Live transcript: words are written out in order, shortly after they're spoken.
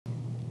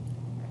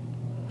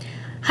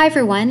Hi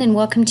everyone, and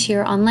welcome to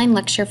your online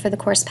lecture for the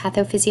course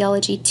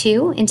Pathophysiology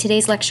 2. In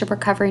today's lecture, we're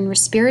covering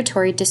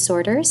respiratory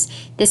disorders.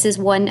 This is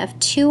one of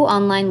two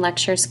online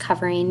lectures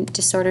covering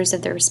disorders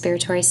of the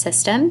respiratory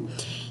system.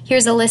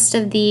 Here's a list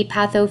of the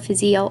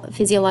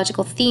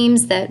pathophysiological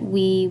themes that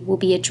we will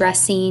be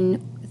addressing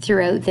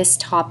throughout this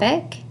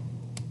topic.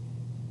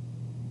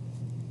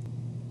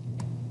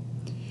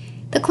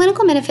 The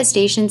clinical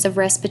manifestations of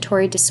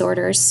respiratory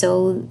disorders,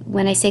 so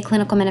when I say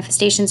clinical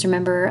manifestations,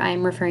 remember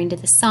I'm referring to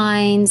the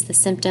signs, the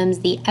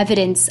symptoms, the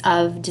evidence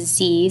of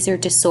disease or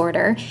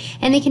disorder,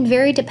 and they can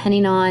vary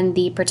depending on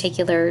the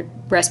particular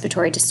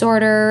respiratory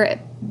disorder,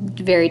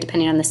 vary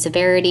depending on the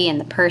severity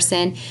and the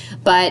person,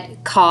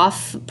 but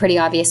cough, pretty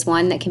obvious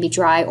one that can be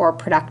dry or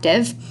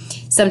productive.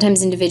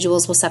 Sometimes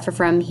individuals will suffer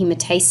from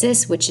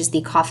hematitis, which is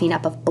the coughing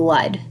up of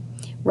blood,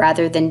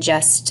 rather than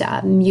just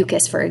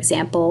mucus, for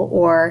example,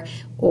 or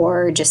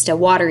just a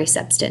watery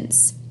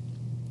substance.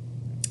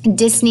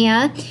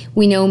 Dyspnea,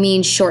 we know,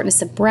 means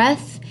shortness of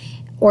breath.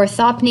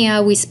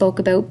 Orthopnea, we spoke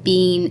about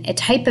being a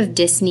type of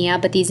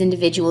dyspnea, but these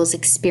individuals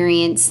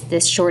experience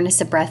this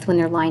shortness of breath when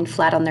they're lying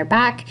flat on their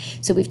back.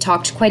 So we've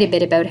talked quite a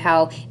bit about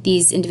how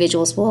these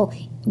individuals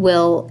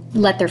will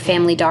let their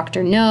family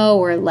doctor know,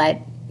 or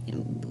let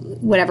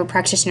whatever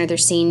practitioner they're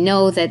seeing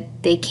know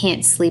that they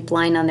can't sleep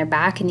lying on their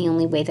back, and the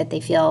only way that they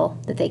feel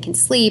that they can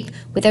sleep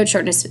without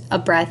shortness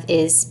of breath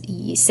is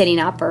sitting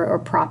up or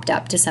propped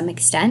up to some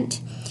extent.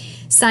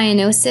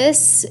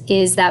 Cyanosis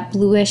is that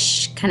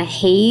bluish kind of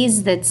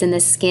haze that's in the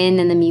skin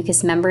and the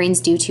mucous membranes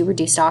due to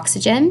reduced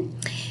oxygen.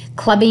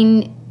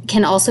 Clubbing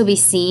can also be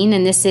seen,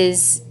 and this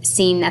is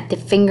seen at the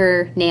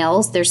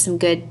fingernails. There's some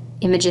good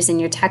images in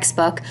your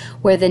textbook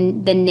where the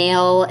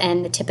nail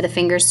and the tip of the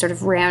fingers sort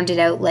of rounded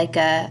out like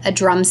a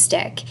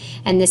drumstick,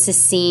 and this is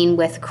seen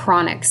with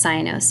chronic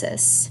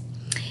cyanosis.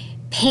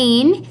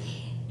 Pain.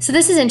 So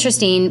this is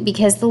interesting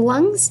because the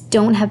lungs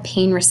don't have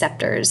pain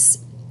receptors,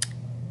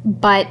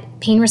 but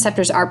pain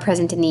receptors are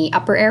present in the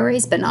upper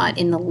airways but not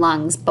in the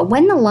lungs. But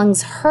when the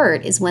lungs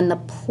hurt is when the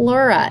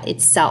pleura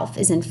itself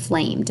is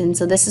inflamed, and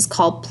so this is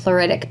called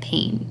pleuritic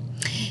pain.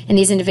 And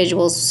these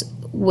individuals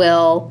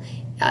will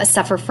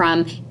suffer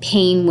from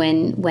pain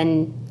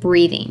when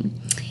breathing.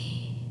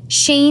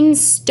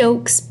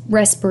 Cheyne-Stokes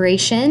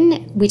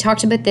respiration, we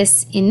talked about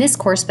this in this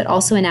course, but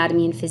also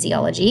anatomy and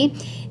physiology.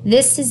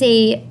 This is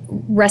a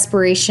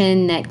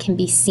respiration that can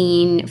be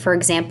seen, for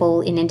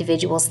example, in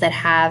individuals that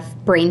have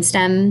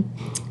brainstem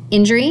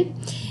injury.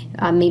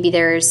 Maybe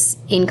there's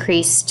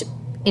increased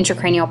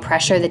intracranial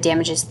pressure that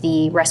damages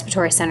the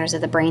respiratory centers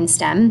of the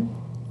brainstem.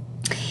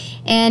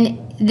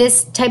 And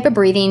this type of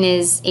breathing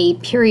is a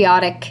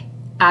periodic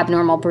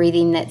abnormal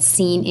breathing that's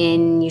seen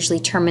in usually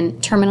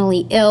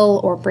terminally ill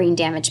or brain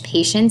damaged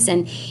patients,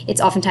 and it's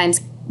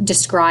oftentimes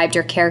described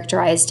or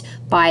characterized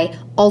by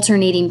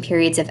alternating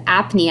periods of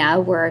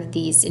apnea where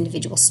these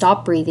individuals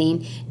stop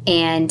breathing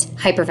and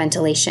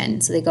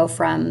hyperventilation. So they go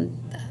from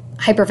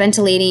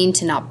hyperventilating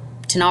to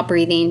not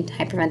breathing,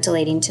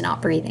 hyperventilating to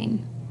not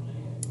breathing.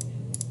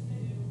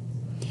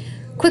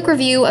 Quick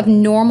review of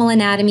normal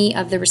anatomy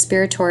of the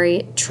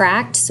respiratory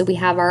tract. So we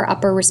have our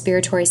upper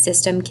respiratory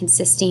system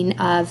consisting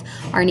of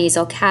our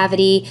nasal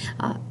cavity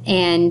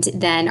and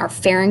then our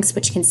pharynx,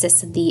 which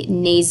consists of the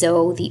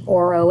naso, the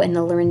oro, and the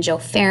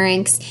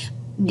laryngopharynx.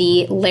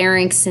 The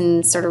larynx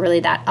and sort of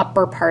really that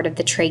upper part of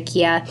the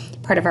trachea,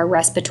 part of our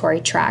respiratory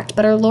tract.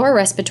 But our lower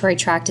respiratory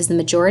tract is the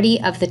majority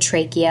of the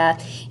trachea,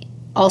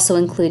 also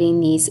including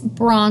these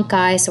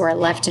bronchi, so our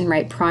left and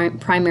right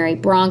primary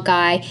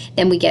bronchi.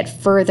 Then we get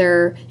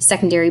further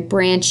secondary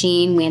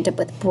branching. We end up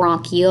with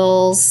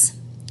bronchioles.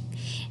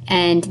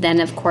 And then,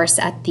 of course,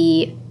 at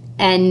the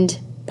end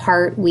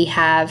part, we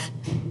have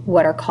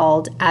what are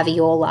called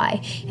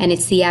alveoli. And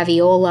it's the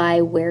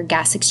alveoli where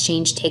gas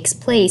exchange takes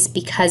place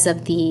because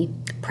of the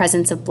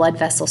presence of blood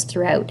vessels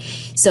throughout.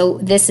 So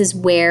this is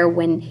where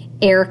when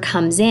air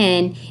comes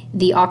in,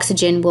 the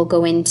oxygen will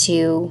go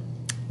into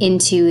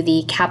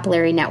the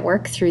capillary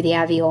network through the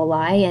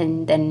alveoli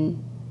and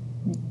then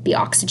be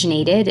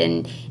oxygenated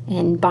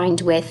and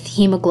bind with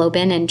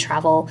hemoglobin and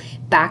travel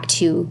back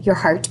to your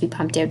heart to be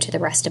pumped out to the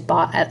rest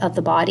of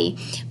the body.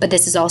 But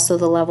this is also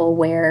the level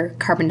where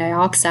carbon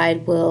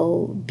dioxide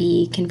will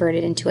be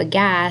converted into a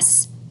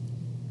gas,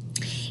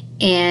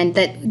 and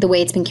that the way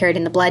it's been carried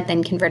in the blood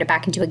then converted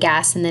back into a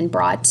gas and then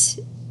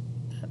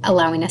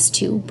allowing us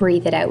to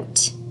breathe it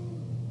out.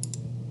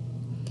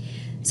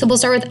 So we'll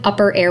start with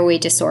upper airway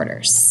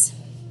disorders.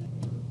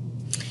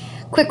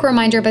 Quick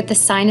reminder about the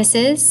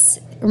sinuses.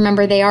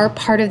 Remember, they are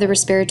part of the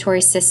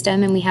respiratory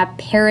system, and we have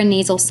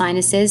paranasal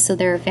sinuses, so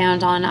they're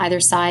found on either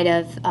side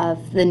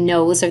of the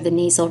nose or the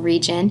nasal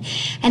region.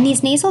 And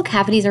these nasal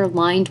cavities are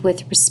lined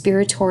with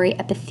respiratory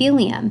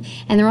epithelium,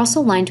 and they're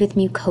also lined with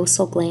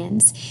mucosal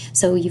glands.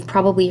 So you've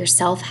probably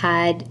yourself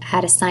had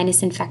a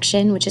sinus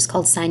infection, which is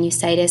called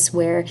sinusitis,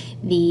 where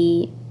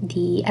the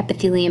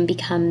epithelium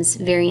becomes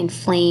very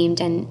inflamed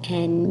and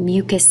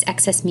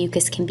excess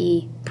mucus can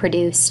be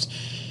produced.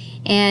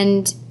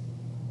 And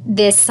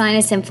this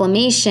sinus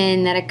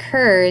inflammation that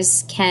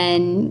occurs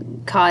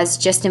can cause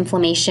just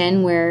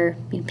inflammation where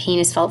pain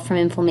is felt from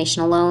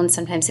inflammation alone.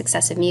 Sometimes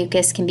excessive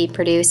mucus can be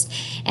produced,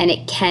 and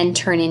it can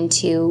turn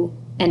into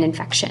an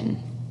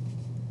infection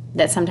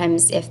that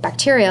sometimes, if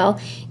bacterial,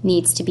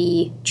 needs to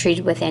be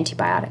treated with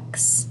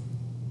antibiotics.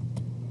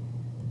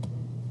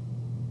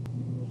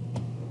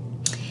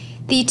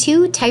 The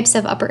two types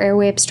of upper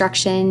airway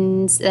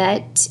obstructions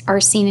that are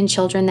seen in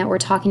children that we're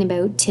talking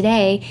about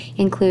today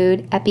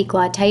include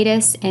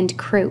epiglottitis and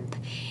croup.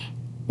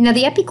 Now,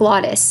 the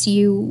epiglottis,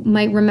 you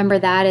might remember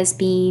that as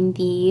being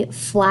the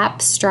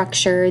flap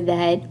structure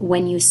that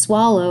when you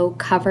swallow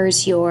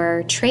covers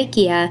your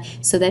trachea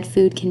so that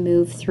food can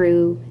move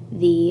through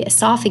the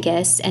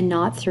esophagus and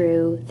not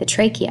through the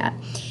trachea.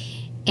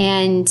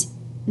 And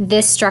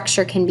this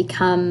structure can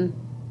become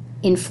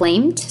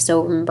inflamed.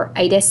 So remember,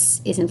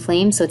 itis is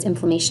inflamed, so it's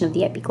inflammation of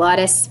the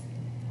epiglottis.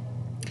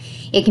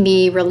 It can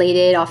be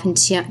related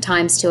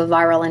oftentimes to a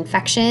viral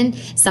infection.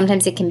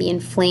 Sometimes it can be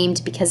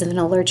inflamed because of an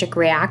allergic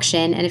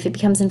reaction, and if it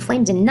becomes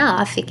inflamed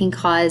enough, it can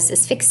cause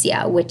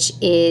asphyxia, which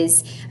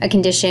is a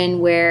condition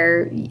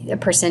where a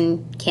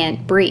person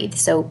can't breathe.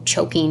 So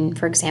choking,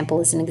 for example,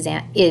 is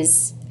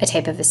a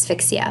type of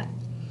asphyxia.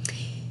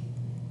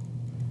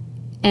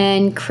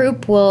 And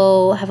croup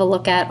we'll have a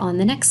look at on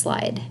the next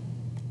slide.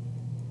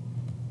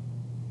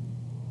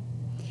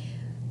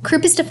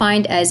 Croup is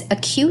defined as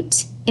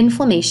acute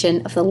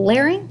inflammation of the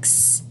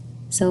larynx,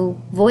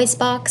 so voice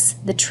box,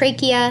 the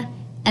trachea,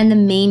 and the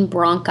main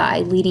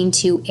bronchi, leading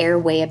to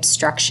airway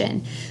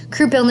obstruction.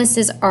 Croup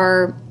illnesses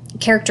are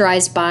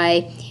characterized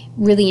by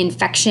really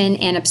infection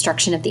and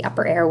obstruction of the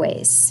upper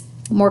airways.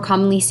 More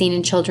commonly seen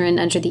in children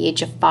under the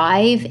age of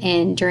 5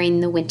 and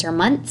during the winter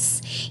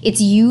months. It's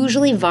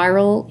usually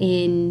viral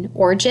in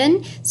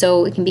origin,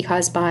 so it can be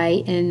caused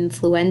by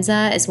influenza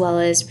as well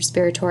as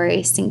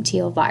respiratory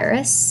syncytial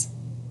virus,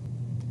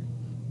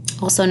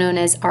 also known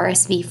as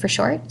RSV for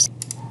short.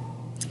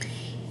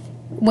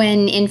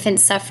 When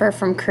infants suffer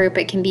from croup,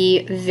 it can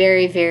be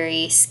very,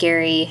 very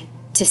scary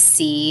to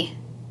see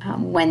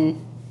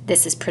when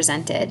this is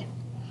presented.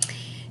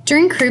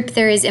 During croup,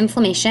 there is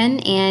inflammation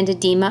and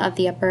edema of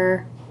the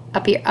upper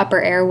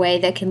airway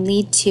that can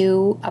lead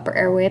to upper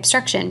airway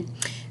obstruction,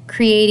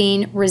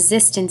 creating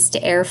resistance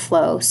to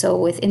airflow. So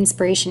with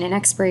inspiration and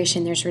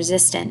expiration, there's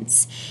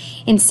resistance.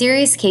 In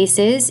serious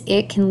cases,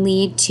 it can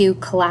lead to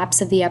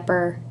collapse of the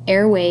upper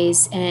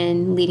airways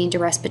and leading to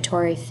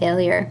respiratory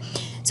failure.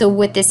 So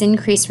with this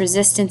increased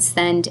resistance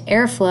then to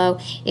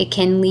airflow, it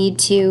can lead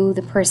to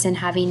the person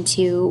having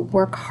to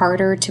work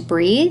harder to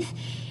breathe.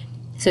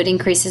 So it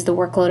increases the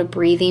workload of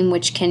breathing,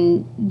 which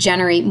can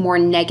generate more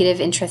negative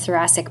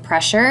intrathoracic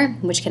pressure,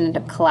 which can end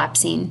up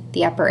collapsing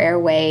the upper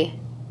airway,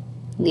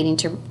 leading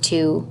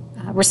to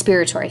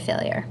respiratory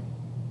failure.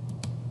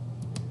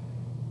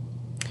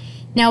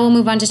 Now we'll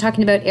move on to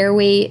talking about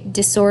airway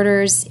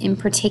disorders, in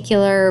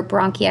particular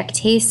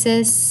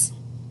bronchiectasis.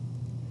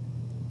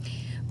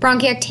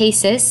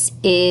 Bronchiectasis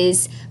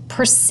is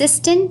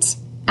persistent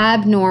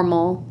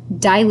abnormal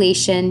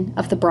dilation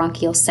of the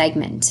bronchial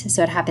segment.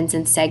 So it happens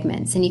in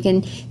segments. And you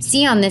can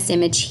see on this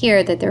image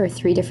here that there are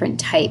 3 different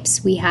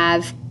types. We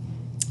have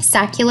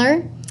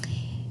saccular,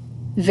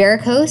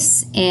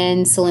 varicose,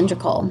 and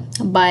cylindrical,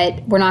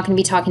 but we're not going to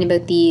be talking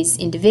about these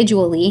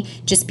individually.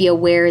 Just be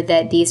aware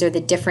that these are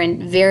the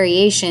different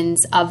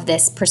variations of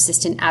this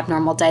persistent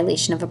abnormal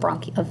dilation of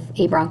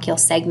a bronchial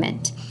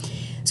segment.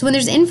 So when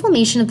there's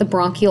inflammation of the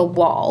bronchial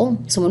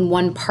wall, so in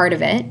one part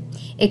of it,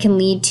 it can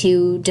lead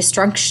to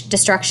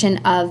destruction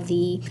of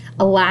the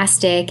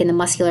elastic and the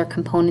muscular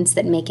components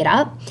that make it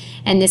up,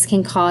 and this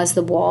can cause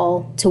the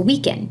wall to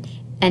weaken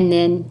and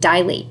then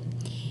dilate.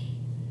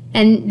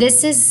 And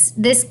there's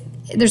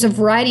a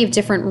variety of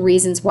different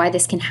reasons why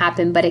this can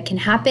happen, but it can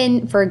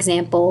happen, for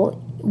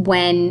example,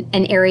 when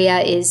an area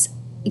is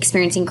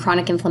experiencing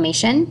chronic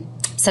inflammation,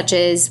 such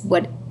as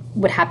what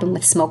would happen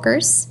with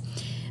smokers.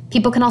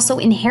 People can also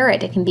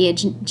inherit, it can be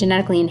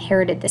genetically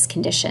inherited, this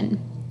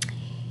condition.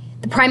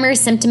 The primary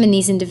symptom in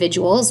these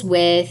individuals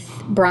with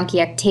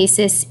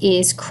bronchiectasis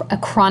is a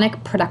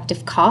chronic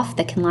productive cough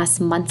that can last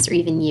months or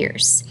even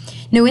years.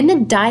 Now, in the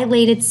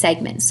dilated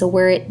segment, so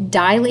where it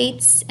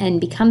dilates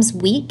and becomes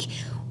weak,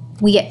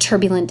 we get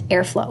turbulent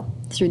airflow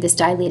through this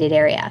dilated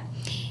area.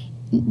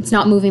 It's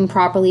not moving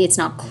properly, it's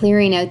not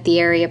clearing out the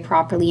area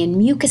properly, and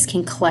mucus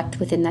can collect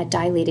within that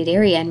dilated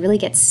area and really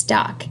get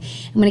stuck.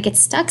 And when it gets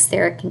stuck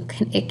there,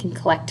 it can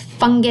collect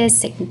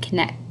fungus, it can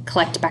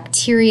collect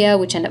bacteria,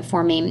 which end up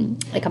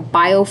forming like a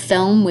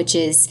biofilm, which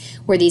is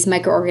where these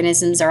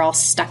microorganisms are all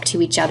stuck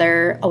to each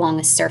other along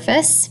a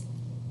surface,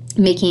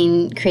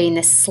 creating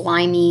this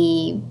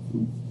slimy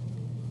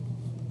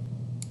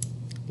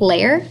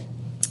layer.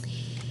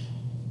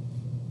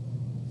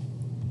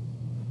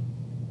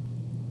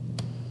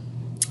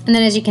 And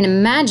then, as you can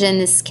imagine,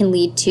 this can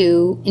lead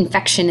to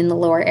infection in the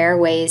lower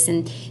airways.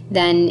 And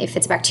then if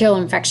it's a bacterial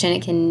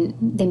infection,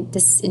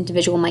 this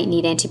individual might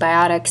need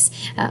antibiotics.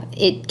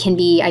 It can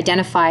be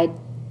identified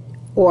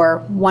or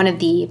one of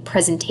the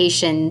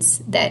presentations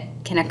that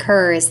can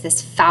occur is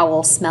this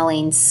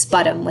foul-smelling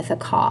sputum with a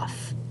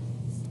cough.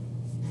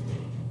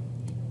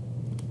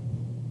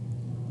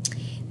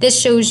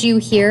 This shows you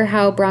here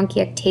how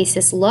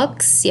bronchiectasis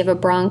looks. You have a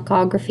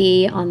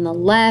bronchography on the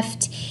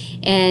left,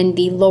 and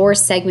the lower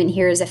segment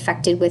here is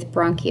affected with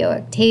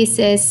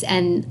bronchiectasis,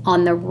 and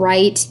on the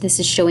right, this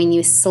is showing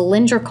you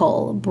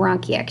cylindrical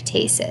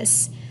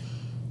bronchiectasis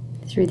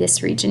through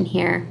this region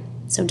here.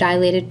 So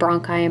dilated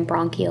bronchi and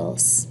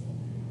bronchioles.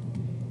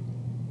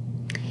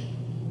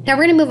 Now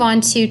we're going to move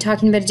on to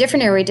talking about a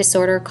different airway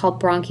disorder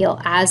called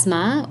bronchial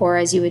asthma, or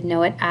as you would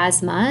know it,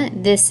 asthma.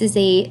 This is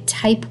a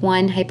type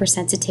 1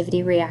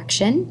 hypersensitivity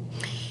reaction.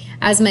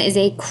 Asthma is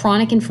a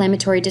chronic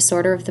inflammatory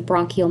disorder of the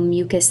bronchial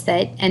mucus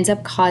that ends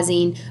up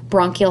causing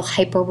bronchial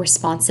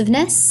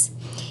hyperresponsiveness.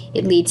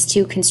 It leads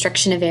to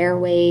constriction of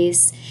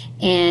airways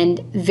and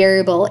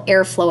variable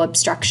airflow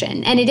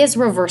obstruction, and it is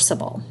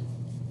reversible.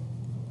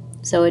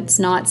 So it's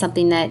not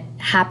something that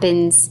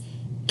happens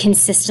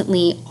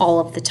consistently all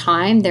of the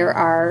time. There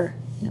are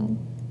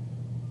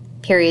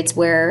periods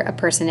where a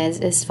person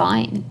is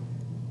fine.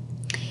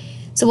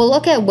 So we'll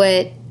look at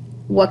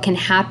what can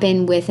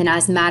happen with an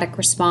asthmatic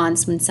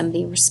response when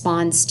somebody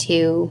responds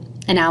to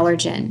an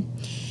allergen.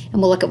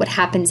 And we'll look at what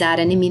happens at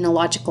an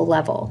immunological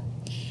level.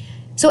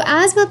 So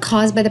asthma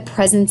caused by the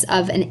presence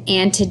of an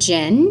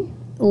antigen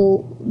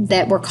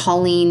that we're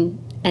calling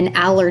an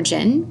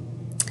allergen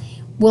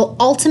will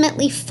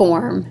ultimately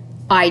form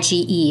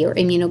IgE, or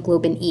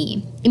immunoglobulin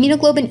E.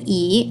 Immunoglobulin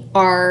E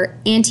are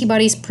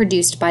antibodies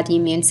produced by the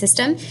immune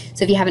system.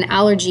 So if you have an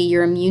allergy,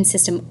 your immune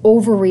system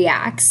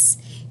overreacts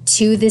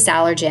to this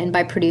allergen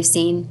by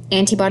producing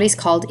antibodies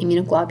called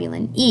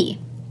immunoglobulin E.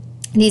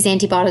 These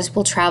antibodies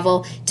will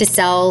travel to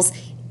cells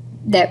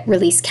that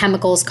release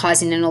chemicals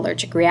causing an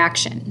allergic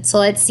reaction. So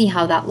let's see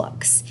how that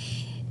looks.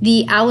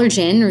 The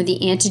allergen, or the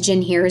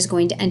antigen here, is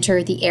going to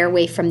enter the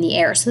airway from the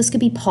air. So this could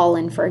be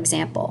pollen, for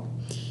example.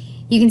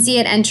 You can see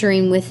it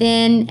entering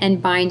within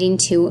and binding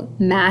to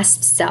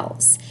mast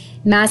cells.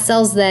 Mast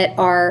cells that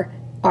are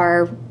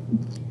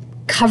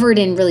covered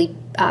in really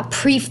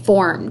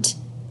preformed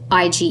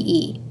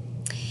IgE.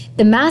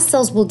 The mast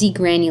cells will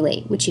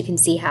degranulate, which you can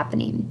see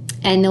happening,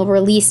 and they'll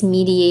release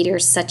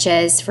mediators such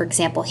as, for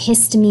example,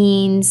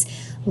 histamines,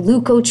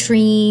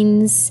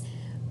 leukotrienes,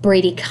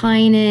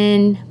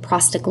 bradykinin,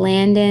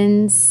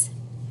 prostaglandins.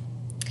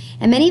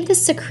 And many of the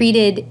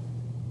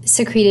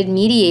secreted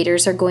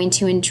mediators are going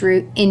to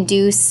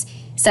induce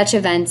such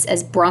events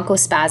as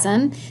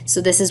bronchospasm.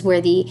 So this is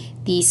where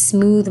the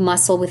smooth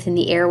muscle within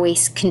the airway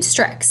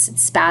constricts, it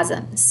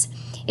spasms.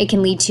 It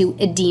can lead to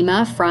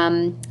edema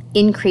from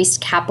increased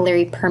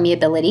capillary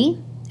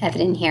permeability,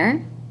 evident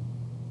here,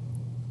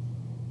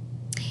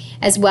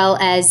 as well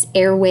as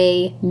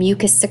airway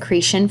mucus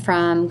secretion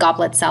from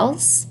goblet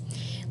cells,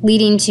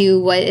 leading to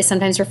what is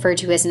sometimes referred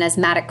to as an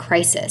asthmatic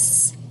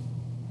crisis,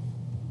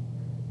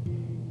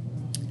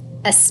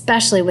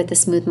 especially with the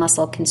smooth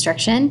muscle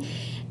constriction,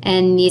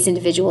 and these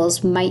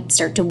individuals might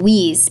start to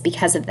wheeze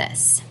because of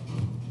this.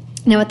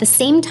 Now at the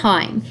same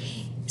time,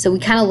 so we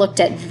kind of looked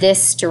at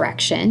this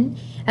direction,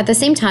 at the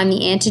same time the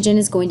antigen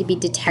is going to be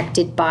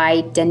detected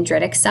by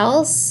dendritic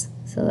cells,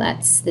 so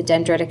that's the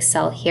dendritic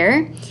cell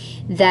here,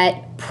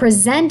 that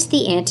present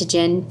the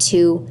antigen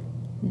to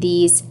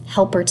these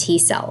helper T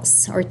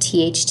cells, or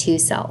Th2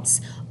 cells,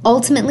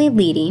 ultimately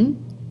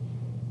leading,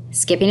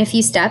 skipping a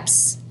few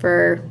steps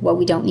for what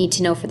we don't need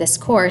to know for this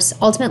course,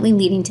 ultimately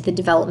leading to the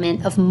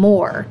development of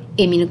more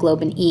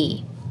immunoglobulin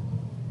E.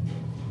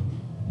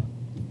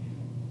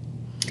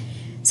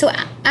 So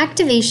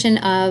activation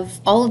of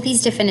all of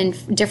these different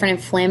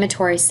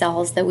inflammatory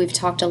cells that we've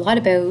talked a lot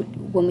about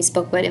when we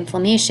spoke about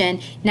inflammation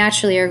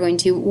naturally are going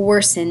to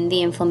worsen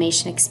the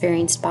inflammation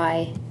experienced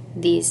by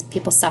these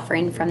people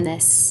suffering from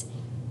this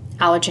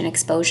allergen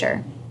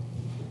exposure.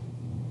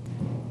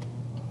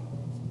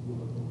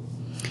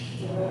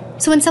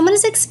 So when someone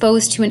is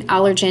exposed to an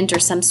allergen or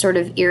some sort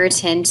of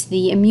irritant,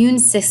 the immune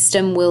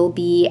system will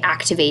be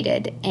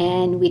activated.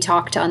 And we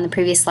talked on the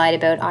previous slide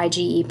about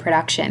IgE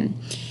production.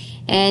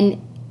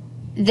 And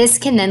this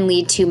can then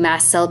lead to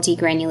mast cell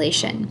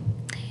degranulation.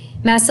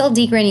 Mast cell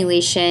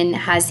degranulation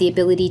has the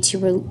ability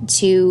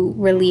to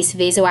release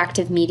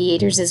vasoactive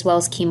mediators as well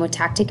as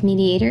chemotactic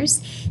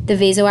mediators. The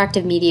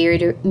vasoactive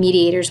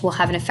mediators will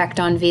have an effect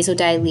on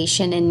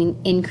vasodilation and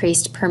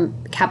increased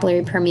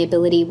capillary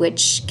permeability,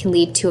 which can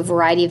lead to a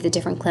variety of the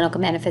different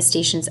clinical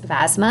manifestations of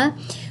asthma,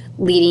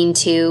 leading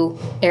to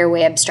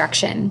airway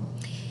obstruction.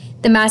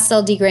 The mast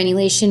cell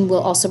degranulation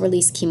will also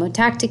release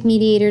chemotactic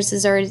mediators,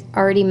 as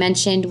already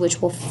mentioned,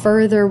 which will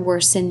further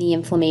worsen the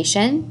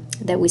inflammation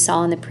that we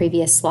saw in the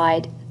previous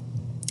slide.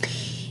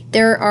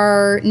 There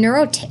are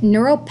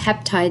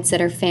neuropeptides that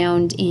are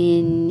found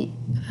in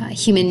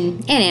human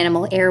and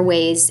animal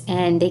airways,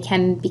 and they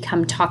can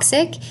become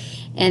toxic,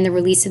 and the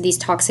release of these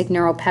toxic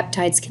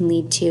neuropeptides can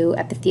lead to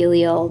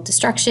epithelial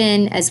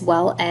destruction as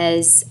well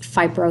as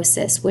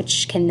fibrosis,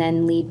 which can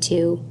then lead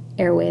to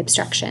airway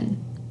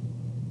obstruction.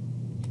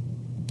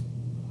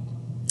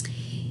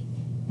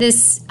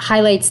 This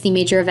highlights the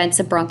major events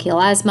of bronchial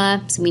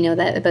asthma. So we know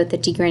that about the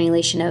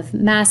degranulation of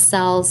mast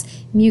cells,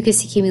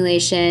 mucus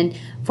accumulation,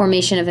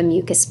 formation of a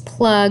mucus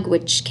plug,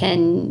 which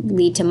can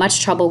lead to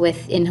much trouble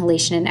with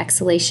inhalation and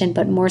exhalation,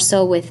 but more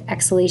so with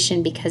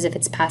exhalation because of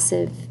its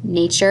passive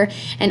nature,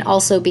 and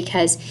also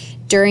because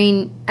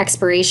during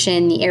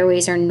expiration, the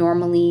airways are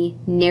normally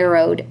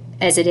narrowed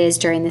as it is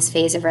during this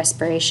phase of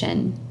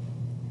respiration.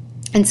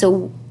 And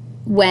so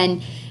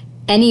when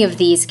any of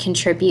these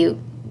contribute,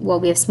 well,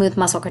 we have smooth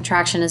muscle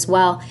contraction as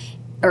well,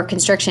 or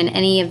constriction,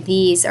 any of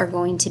these are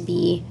going to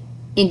be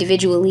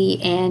individually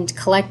and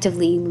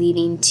collectively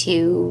leading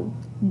to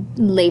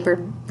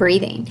labored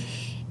breathing.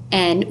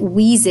 And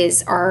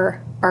wheezes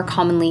are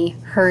commonly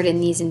heard in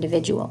these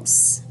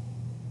individuals.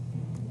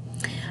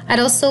 I'd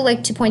also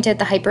like to point out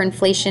the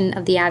hyperinflation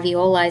of the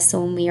alveoli.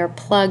 So when we are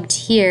plugged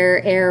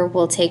here, air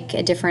will take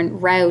a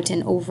different route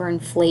and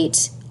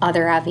overinflate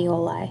other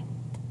alveoli.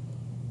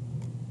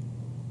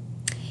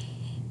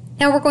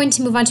 Now we're going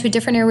to move on to a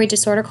different airway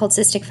disorder called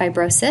cystic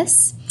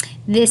fibrosis.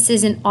 This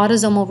is an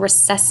autosomal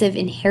recessive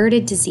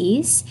inherited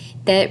disease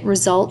that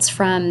results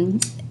from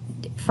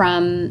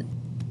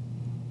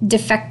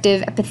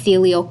defective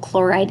epithelial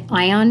chloride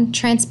ion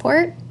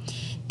transport.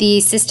 The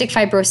cystic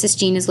fibrosis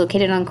gene is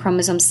located on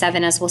chromosome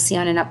 7, as we'll see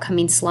on an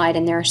upcoming slide,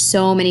 and there are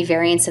so many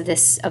variants of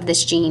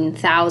this gene,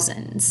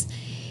 thousands.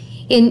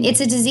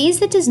 It's a disease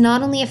that does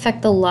not only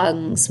affect the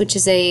lungs, which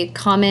is a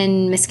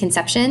common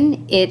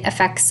misconception. It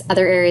affects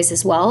other areas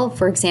as well,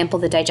 for example,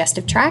 the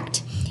digestive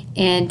tract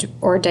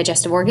or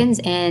digestive organs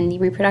and the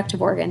reproductive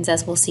organs,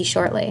 as we'll see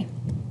shortly.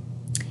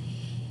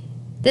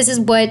 This is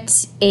what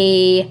this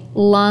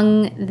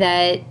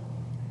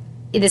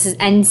is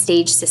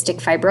end-stage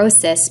cystic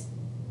fibrosis,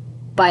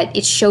 but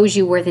it shows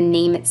you where the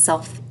name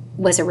itself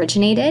was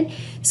originated.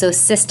 So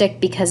cystic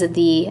because of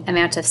the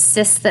amount of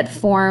cysts that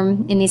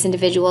form in these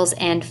individuals,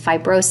 and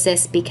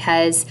fibrosis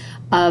because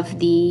of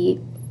the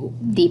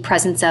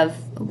presence of,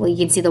 well, you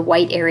can see the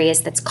white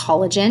areas, that's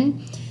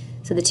collagen.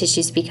 So the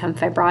tissues become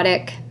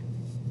fibrotic.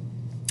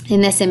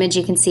 In this image,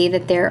 you can see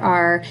that there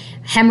are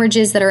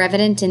hemorrhages that are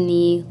evident in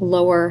the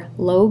lower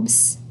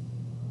lobes.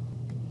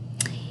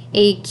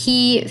 A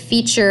key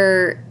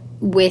feature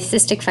with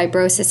cystic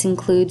fibrosis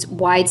includes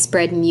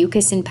widespread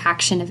mucus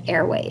impaction of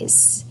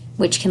airways,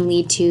 which can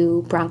lead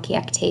to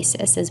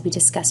bronchiectasis, as we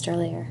discussed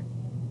earlier.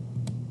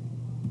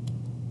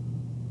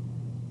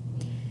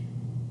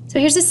 So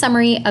here's a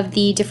summary of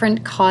the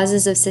different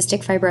causes of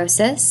cystic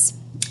fibrosis.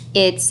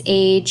 It's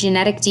a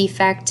genetic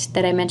defect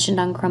that I mentioned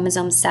on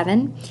chromosome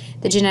 7.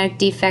 The genetic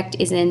defect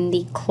is in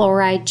the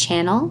chloride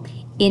channel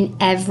in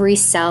every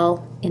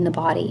cell in the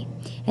body.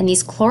 And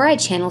these chloride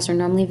channels are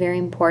normally very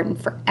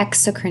important for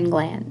exocrine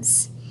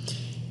glands.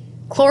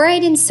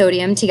 Chloride and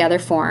sodium together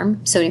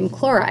form sodium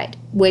chloride,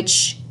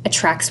 which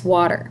attracts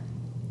water.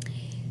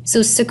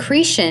 So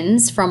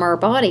secretions from our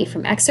body,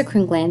 from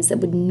exocrine glands that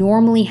would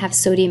normally have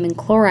sodium and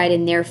chloride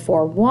and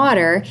therefore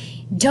water,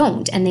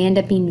 don't, and they end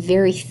up being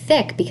very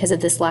thick because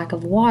of this lack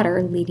of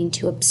water, leading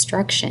to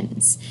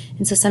obstructions.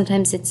 And so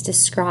sometimes it's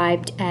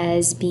described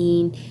as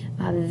being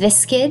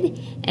viscid,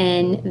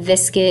 and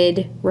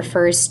viscid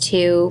refers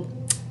to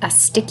a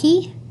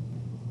sticky.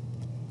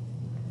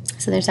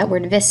 So there's that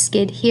word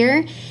viscid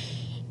here.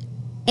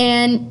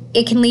 And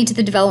it can lead to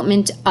the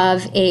development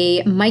of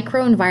a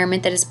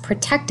microenvironment that is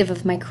protective of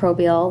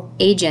microbial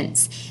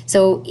agents.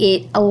 So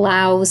it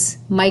allows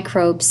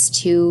microbes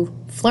to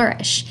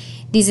flourish.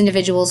 These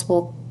individuals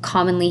will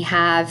commonly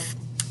have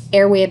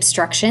airway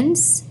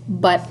obstructions,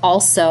 but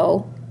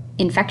also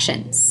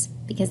infections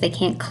because they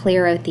can't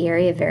clear out the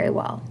area very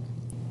well.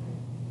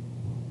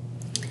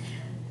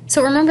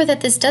 So remember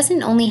that this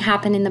doesn't only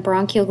happen in the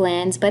bronchial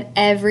glands, but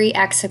every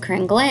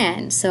exocrine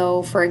gland.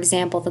 So for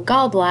example, the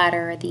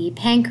gallbladder, the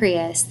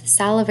pancreas, the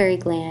salivary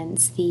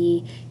glands,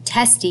 the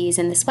testes,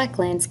 and the sweat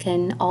glands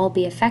can all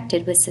be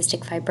affected with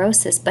cystic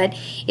fibrosis, but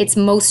it's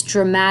most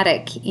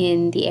dramatic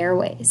in the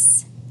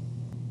airways.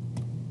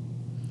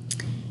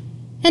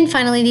 And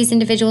finally, these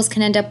individuals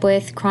can end up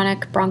with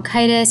chronic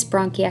bronchitis,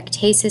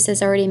 bronchiectasis,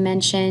 as already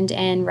mentioned,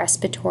 and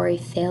respiratory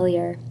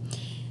failure.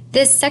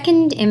 This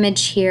second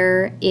image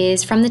here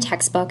is from the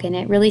textbook, and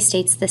it really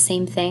states the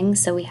same thing.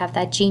 So we have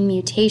that gene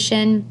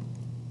mutation,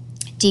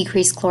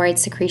 decreased chloride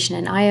secretion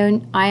and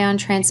ion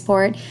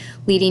transport,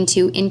 leading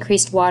to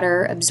increased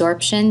water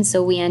absorption.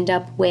 So we end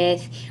up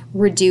with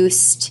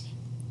reduced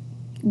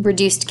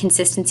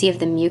consistency of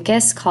the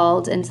mucus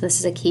called, and this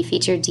is a key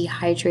feature,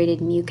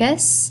 dehydrated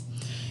mucus.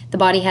 The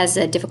body has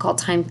a difficult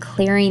time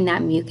clearing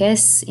that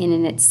mucus, and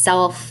in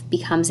itself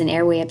becomes an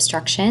airway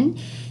obstruction.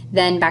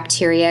 Then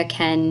bacteria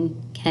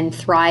can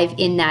thrive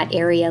in that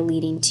area,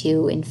 leading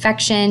to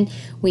infection.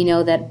 We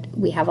know that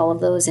we have all of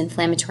those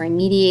inflammatory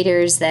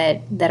mediators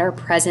that are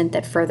present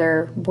that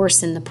further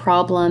worsen the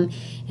problem.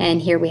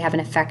 And here we have an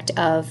effect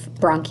of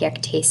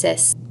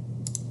bronchiectasis.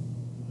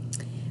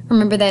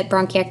 Remember that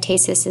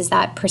bronchiectasis is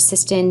that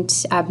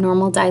persistent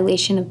abnormal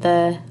dilation of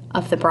the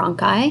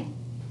bronchi.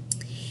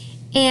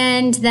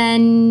 And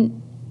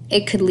then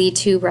it could lead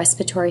to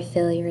respiratory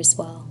failure as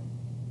well.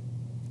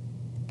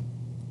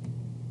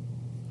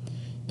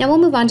 Now we'll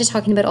move on to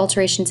talking about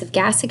alterations of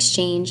gas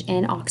exchange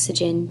and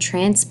oxygen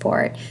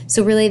transport.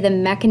 So really the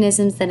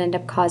mechanisms that end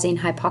up causing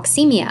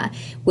hypoxemia,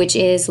 which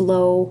is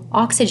low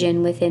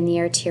oxygen within the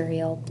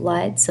arterial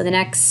blood. So the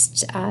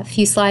next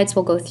few slides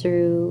will go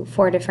through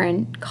 4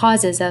 different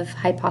causes of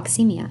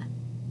hypoxemia.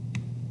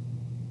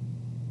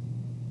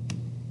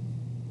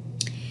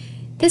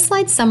 This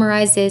slide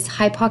summarizes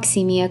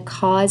hypoxemia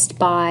caused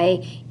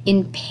by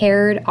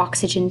impaired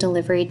oxygen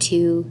delivery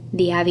to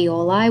the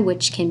alveoli,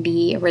 which can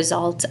be a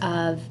result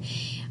of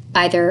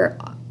either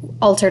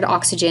altered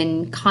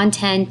oxygen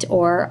content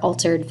or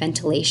altered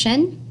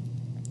ventilation.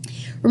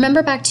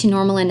 Remember back to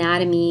normal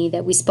anatomy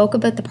that we spoke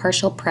about the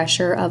partial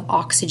pressure of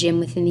oxygen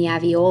within the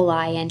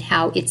alveoli and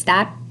how it's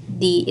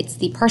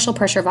the partial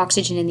pressure of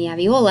oxygen in the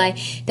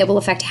alveoli that will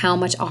affect how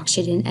much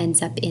oxygen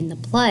ends up in the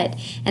blood.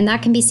 And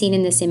that can be seen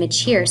in this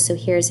image here. So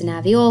here's an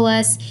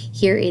alveolus,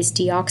 here is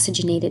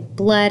deoxygenated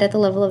blood at the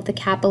level of the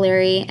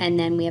capillary, and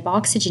then we have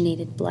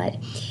oxygenated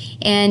blood.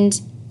 And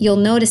you'll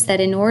notice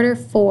that in order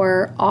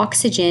for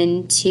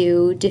oxygen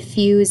to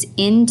diffuse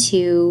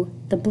into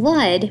the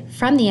blood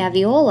from the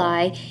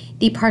alveoli,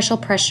 the partial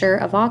pressure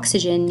of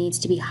oxygen needs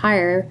to be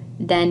higher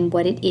than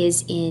what it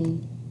is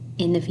in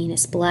the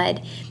venous blood.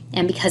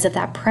 And because of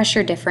that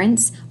pressure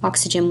difference,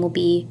 oxygen will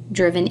be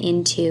driven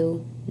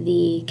into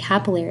the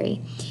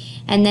capillary.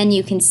 And then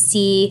you can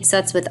see, so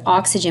that's with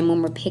oxygen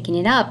when we're picking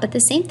it up, but the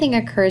same thing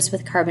occurs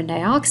with carbon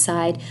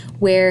dioxide,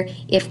 where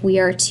if we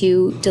are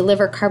to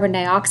deliver carbon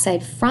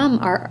dioxide from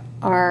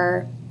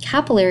our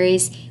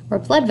capillaries or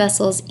blood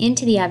vessels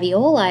into the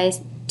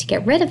alveoli to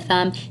get rid of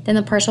them, then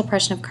the partial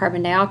pressure of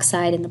carbon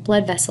dioxide in the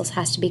blood vessels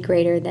has to be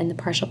greater than the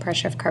partial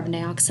pressure of carbon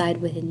dioxide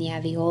within the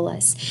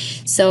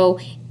alveolus. So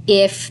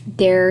if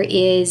there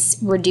is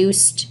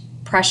reduced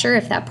pressure,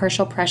 if that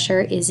partial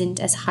pressure isn't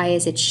as high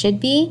as it should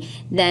be,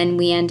 then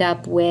we end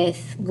up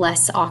with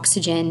less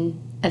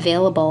oxygen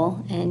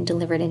available and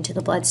delivered into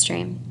the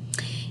bloodstream.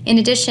 In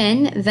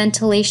addition,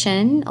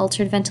 ventilation,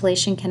 altered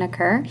ventilation can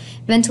occur.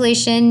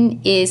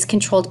 Ventilation is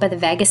controlled by the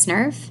vagus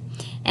nerve,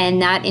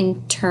 and that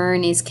in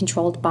turn is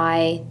controlled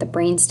by the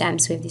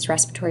brainstem. So we have these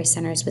respiratory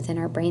centers within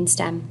our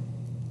brainstem.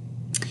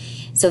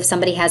 So if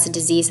somebody has a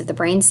disease of the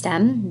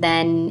brainstem,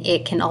 then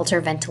it can alter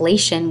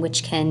ventilation,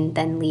 which can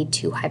then lead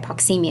to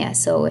hypoxemia.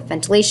 So if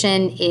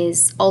ventilation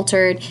is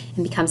altered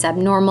and becomes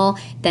abnormal,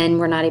 then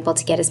we're not able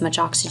to get as much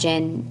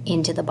oxygen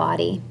into the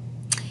body.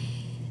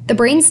 The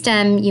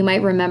brainstem, you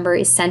might remember,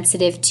 is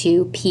sensitive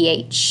to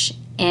pH,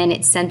 and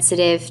it's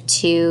sensitive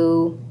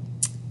to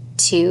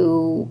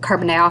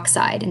carbon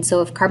dioxide. And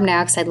so if carbon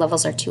dioxide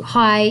levels are too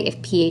high,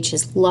 if pH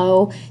is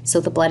low, so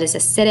the blood is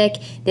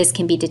acidic, this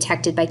can be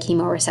detected by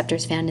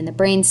chemoreceptors found in the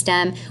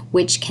brainstem,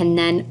 which can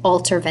then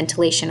alter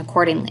ventilation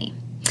accordingly.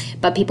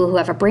 But people who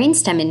have a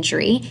brainstem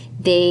injury,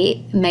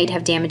 they might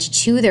have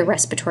damage to their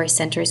respiratory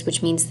centers,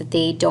 which means that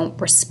they don't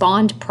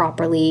respond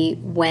properly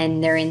when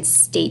they're in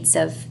states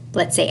of,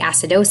 let's say,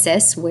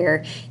 acidosis,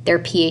 where their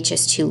pH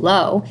is too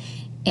low,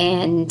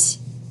 and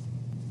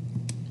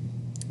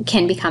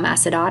can become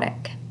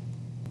acidotic.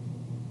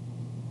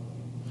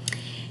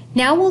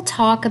 Now we'll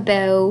talk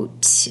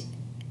about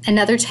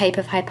another type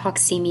of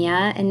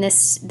hypoxemia, and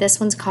this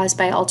one's caused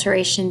by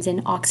alterations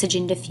in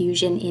oxygen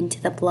diffusion into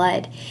the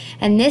blood.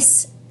 And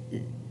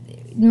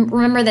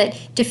remember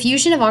that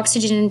diffusion of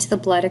oxygen into the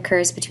blood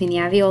occurs between the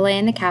alveoli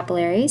and the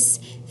capillaries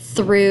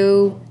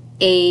through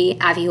a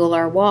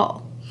alveolar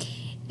wall.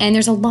 And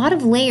there's a lot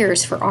of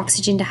layers for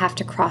oxygen to have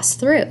to cross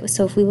through.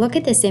 So if we look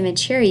at this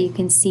image here, you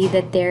can see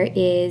that there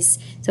is,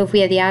 so if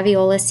we have the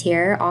alveolus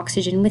here,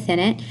 oxygen within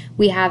it,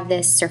 we have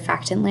this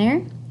surfactant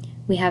layer,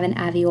 we have an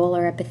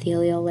alveolar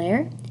epithelial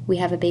layer, we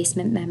have a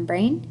basement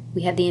membrane,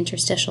 we have the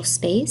interstitial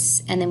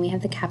space, and then we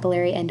have the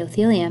capillary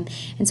endothelium.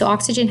 And so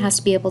oxygen has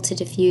to be able to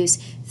diffuse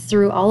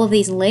through all of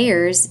these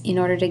layers in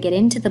order to get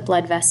into the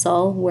blood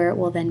vessel, where it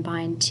will then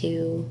bind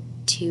to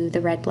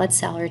the red blood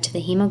cell or to the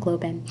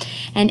hemoglobin.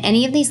 And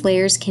any of these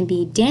layers can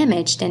be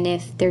damaged, and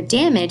if they're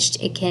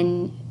damaged, it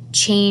can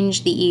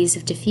change the ease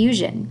of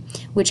diffusion,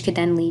 which could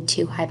then lead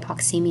to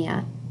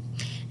hypoxemia.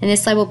 And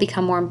this slide will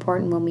become more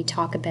important when we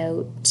talk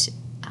about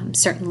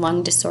certain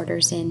lung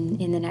disorders in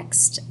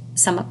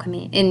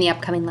the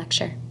upcoming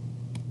lecture.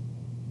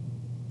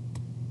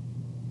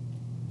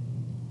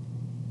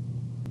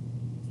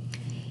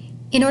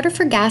 In order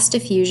for gas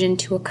diffusion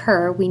to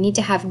occur, we need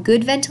to have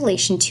good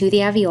ventilation to the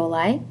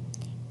alveoli,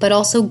 but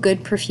also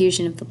good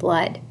perfusion of the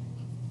blood.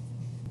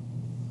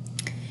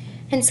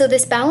 And so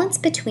this balance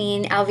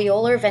between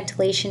alveolar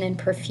ventilation and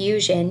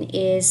perfusion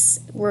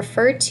is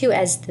referred to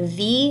as the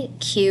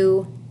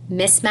VQ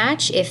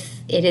mismatch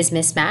if it is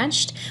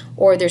mismatched,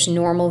 or there's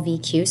normal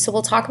VQ. So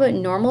we'll talk about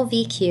normal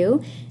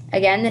VQ.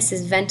 Again, this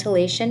is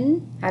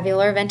ventilation,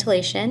 alveolar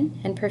ventilation,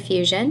 and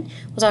perfusion.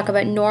 We'll talk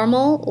about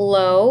normal,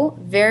 low,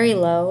 very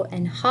low,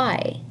 and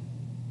high.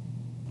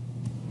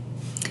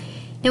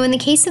 Now, in the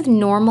case of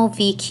normal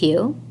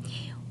VQ,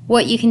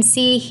 what you can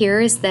see here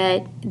is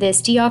that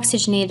this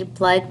deoxygenated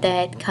blood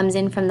that comes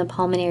in from the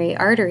pulmonary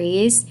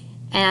arteries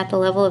and at the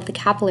level of the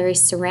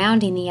capillaries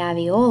surrounding the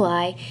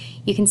alveoli,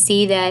 you can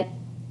see that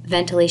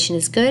ventilation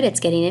is good, it's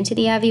getting into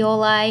the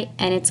alveoli,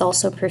 and it's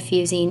also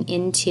diffusing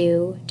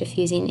into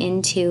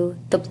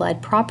the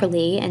blood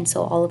properly, and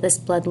so all of this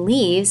blood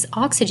leaves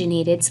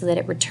oxygenated so that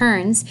it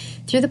returns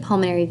through the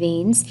pulmonary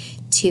veins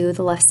to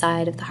the left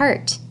side of the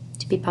heart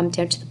to be pumped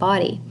out to the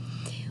body.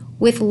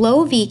 With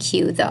low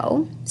VQ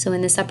though, so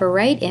in this upper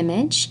right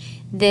image,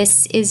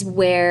 this is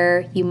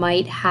where you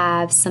might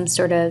have some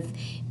sort of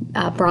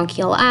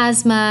bronchial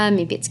asthma,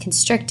 maybe it's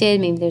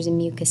constricted, maybe there's a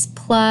mucus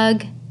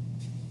plug.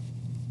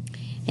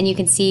 And you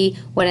can see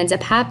what ends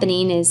up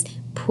happening is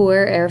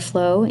poor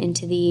airflow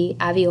into the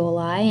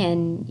alveoli,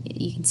 and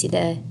you can see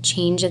the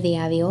change of the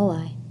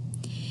alveoli.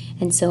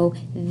 And so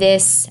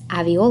this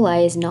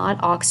alveoli is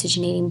not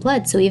oxygenating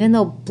blood. So even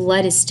though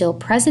blood is still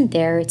present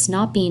there, it's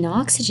not being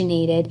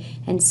oxygenated,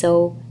 and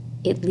so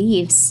it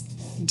leaves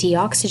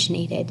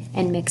deoxygenated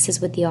and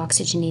mixes with the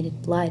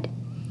oxygenated blood.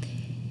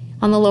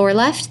 On the lower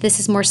left, this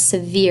is more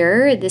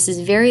severe. This is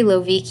very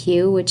low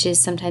VQ, which is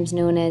sometimes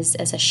known as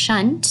a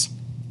shunt.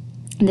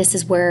 This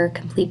is where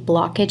complete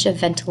blockage of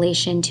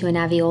ventilation to an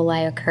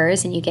alveoli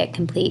occurs, and you get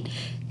complete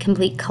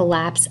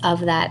collapse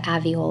of that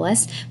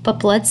alveolus, but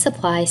blood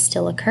supply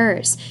still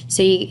occurs.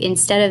 So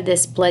instead of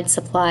this blood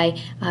supply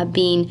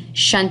being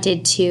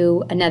shunted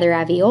to another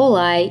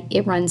alveoli,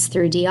 it runs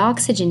through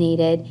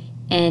deoxygenated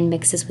and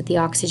mixes with the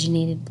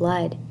oxygenated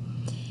blood.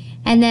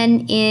 And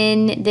then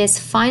in this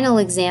final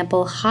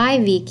example, high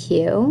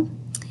VQ,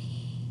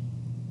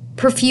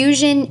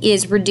 perfusion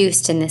is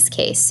reduced in this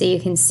case. So you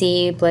can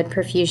see blood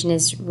perfusion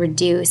is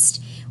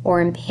reduced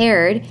or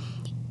impaired,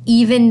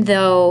 even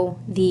though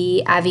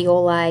the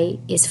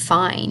alveoli is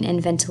fine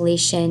and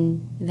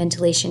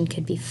ventilation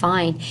could be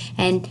fine.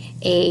 And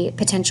a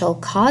potential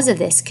cause of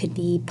this could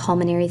be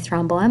pulmonary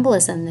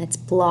thromboembolism that's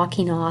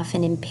blocking off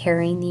and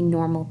impairing the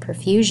normal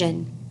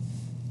perfusion.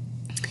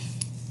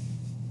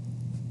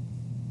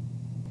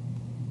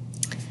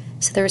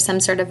 So there was some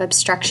sort of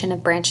obstruction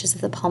of branches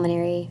of the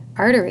pulmonary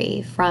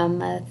artery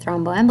from a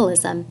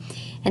thromboembolism.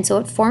 And so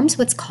it forms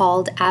what's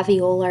called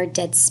alveolar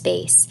dead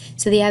space.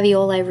 So the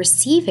alveoli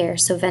receive air,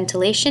 so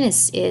ventilation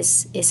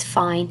is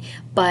fine,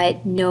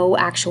 but no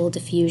actual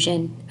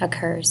diffusion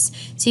occurs.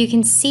 So you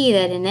can see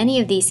that in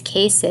any of these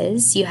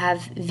cases, you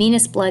have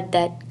venous blood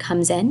that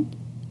comes in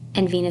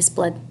and venous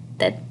blood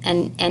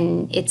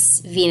and it's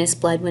venous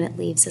blood when it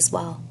leaves as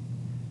well.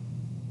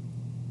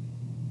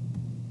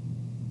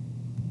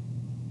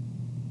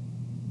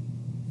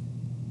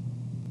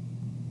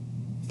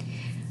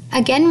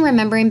 Again,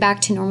 remembering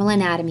back to normal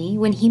anatomy,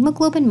 when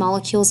hemoglobin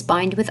molecules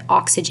bind with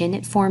oxygen,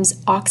 it forms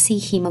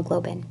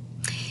oxyhemoglobin.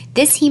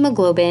 This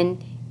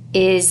hemoglobin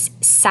is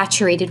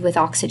saturated with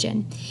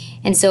oxygen,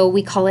 and so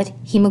we call it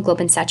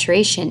hemoglobin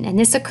saturation, and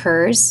this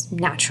occurs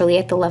naturally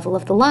at the level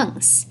of the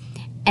lungs.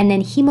 And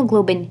then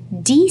hemoglobin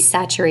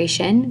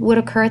desaturation would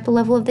occur at the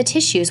level of the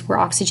tissues where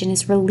oxygen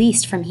is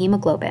released from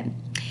hemoglobin.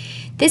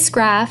 This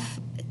graph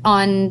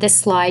on this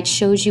slide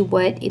shows you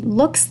what it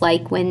looks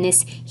like when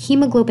this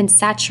hemoglobin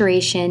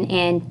saturation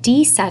and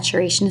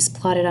desaturation is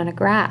plotted on a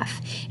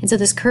graph. And so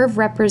this curve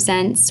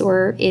represents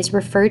or is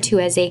referred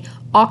to as a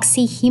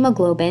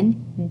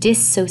oxyhemoglobin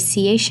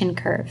dissociation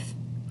curve.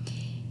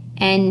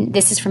 And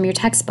this is from your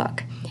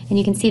textbook. And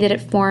you can see that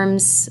it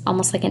forms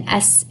almost like an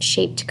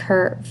S-shaped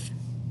curve.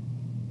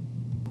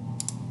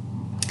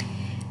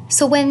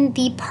 So when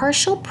the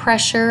partial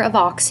pressure of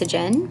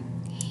oxygen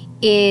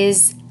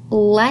is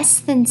less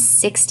than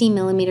 60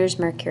 millimeters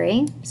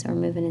mercury, so we're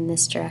moving in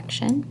this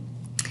direction,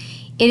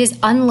 it is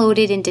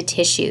unloaded into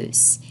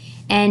tissues.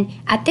 And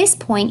at this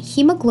point,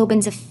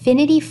 hemoglobin's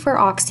affinity for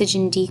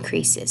oxygen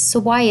decreases. So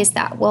why is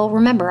that? Well,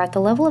 remember, at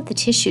the level of the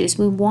tissues,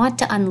 we want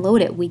to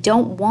unload it. We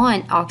don't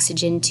want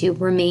oxygen to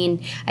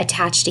remain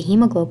attached to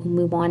hemoglobin.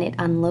 We want it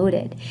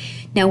unloaded.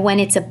 Now, when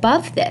it's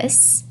above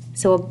this,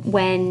 so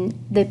when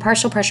the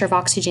partial pressure of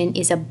oxygen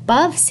is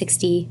above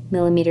 60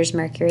 millimeters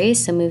mercury,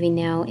 so moving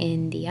now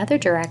in the other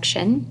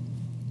direction,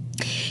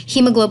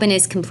 hemoglobin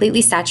is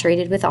completely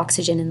saturated with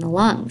oxygen in the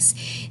lungs.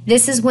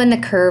 This is when the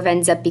curve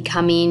ends up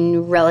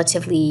becoming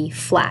relatively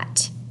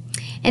flat.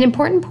 An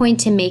important point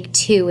to make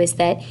too is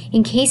that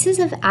in cases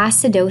of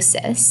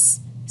acidosis,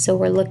 so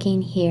we're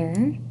looking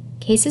here,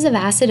 cases of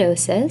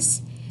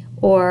acidosis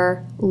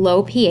or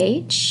low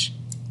pH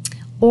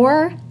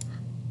or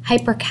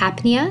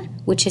hypercapnia,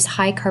 which is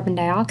high carbon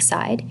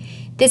dioxide,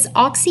 this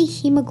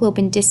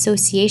oxyhemoglobin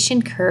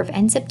dissociation curve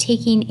ends up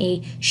taking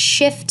a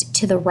shift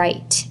to the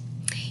right.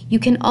 You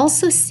can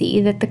also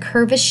see that the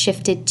curve is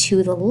shifted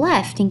to the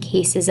left in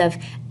cases of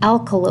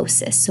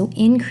alkalosis, so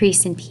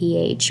increase in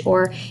pH,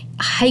 or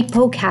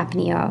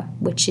hypocapnia,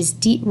 which is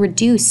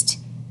reduced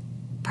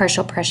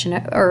partial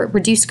pressure or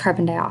reduced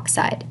carbon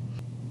dioxide.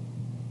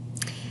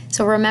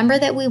 So remember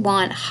that we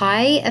want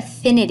high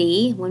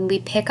affinity when we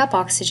pick up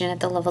oxygen at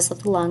the levels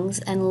of the lungs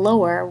and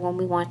lower when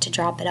we want to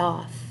drop it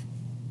off.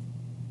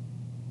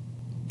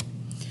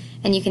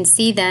 And you can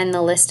see then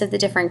the list of the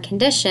different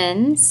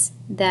conditions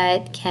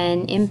that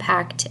can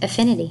impact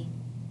affinity.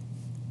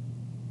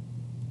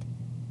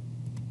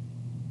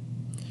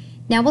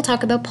 Now we'll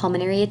talk about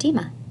pulmonary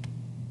edema.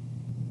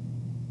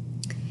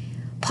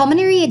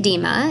 Pulmonary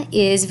edema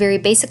is very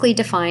basically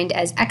defined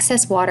as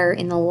excess water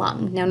in the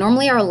lung. Now,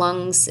 normally our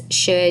lungs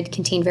should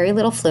contain very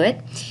little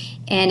fluid,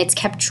 and it's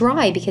kept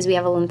dry because we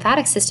have a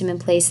lymphatic system in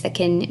place that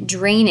can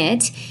drain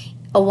it,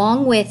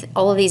 along with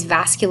all of these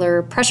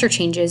vascular pressure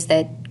changes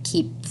that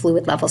keep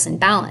fluid levels in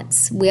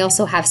balance. We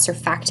also have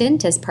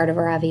surfactant as part of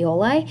our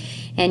alveoli,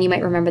 and you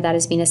might remember that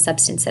as being a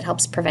substance that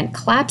helps prevent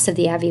collapse of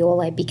the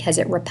alveoli because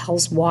it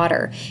repels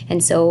water.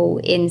 And so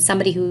in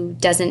somebody who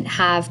doesn't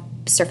have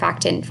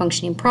surfactant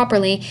functioning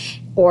properly,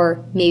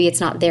 or maybe it's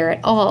not there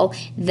at all,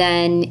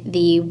 then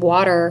the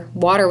water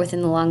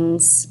within the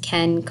lungs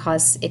can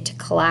cause it to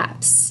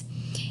collapse.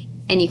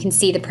 And you can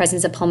see the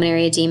presence of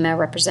pulmonary edema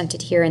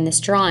represented here in this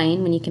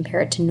drawing when you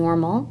compare it to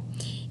normal.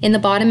 In the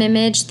bottom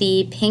image,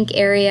 the pink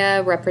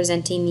area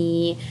representing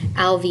the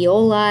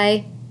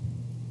alveoli,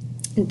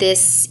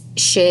 this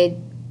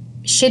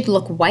should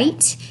look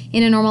white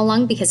in a normal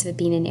lung because of it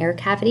being an air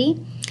cavity.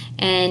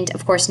 And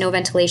of course, no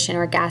ventilation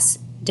or gas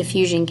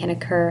diffusion can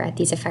occur at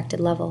these affected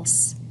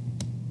levels.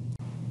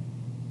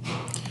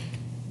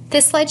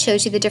 This slide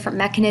shows you the different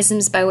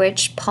mechanisms by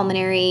which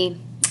pulmonary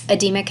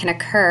edema can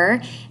occur,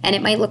 and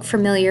it might look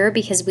familiar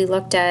because we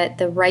looked at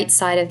the right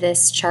side of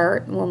this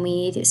chart when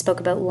we spoke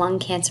about lung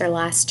cancer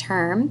last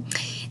term.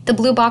 The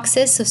blue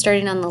boxes, so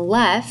starting on the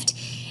left,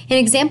 an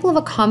example of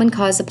a common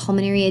cause of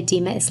pulmonary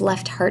edema is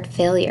left heart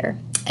failure,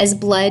 as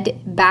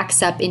blood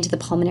backs up into the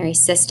pulmonary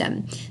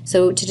system.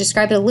 So to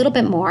describe it a little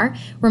bit more,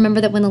 remember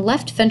that when the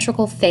left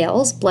ventricle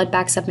fails, blood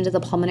backs up into the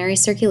pulmonary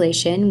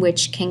circulation,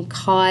 which can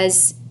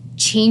cause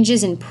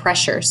changes in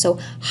pressure. So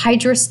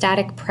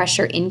hydrostatic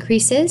pressure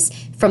increases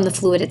from the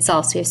fluid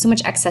itself. So we have so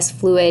much excess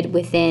fluid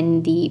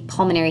within the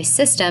pulmonary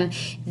system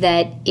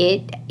that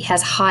it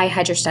has high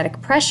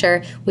hydrostatic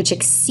pressure, which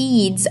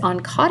exceeds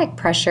oncotic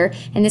pressure,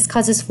 and this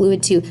causes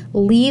fluid to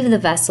leave the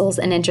vessels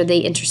and enter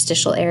the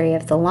interstitial area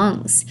of the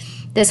lungs.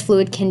 This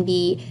fluid can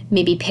be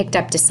maybe picked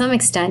up to some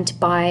extent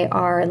by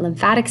our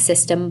lymphatic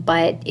system,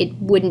 but it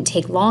wouldn't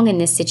take long in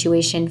this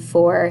situation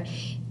for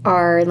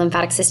our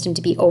lymphatic system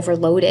to be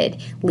overloaded,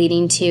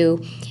 leading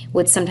to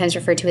what's sometimes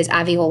referred to as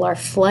alveolar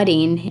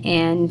flooding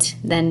and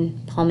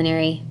then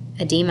pulmonary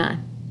edema.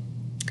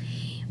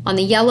 On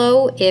the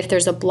yellow, if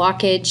there's a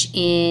blockage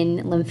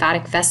in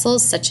lymphatic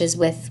vessels, such as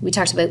we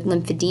talked about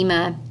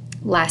lymphedema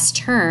last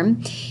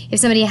term, if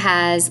somebody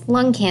has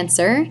lung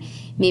cancer,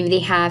 maybe they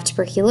have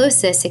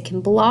tuberculosis, it can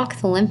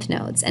block the lymph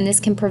nodes, and this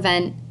can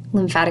prevent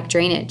lymphatic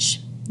drainage,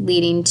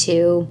 leading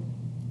to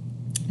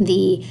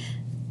the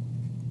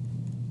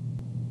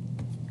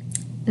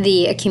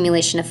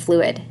accumulation of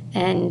fluid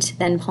and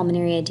then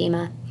pulmonary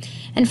edema.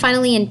 And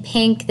finally, in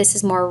pink, this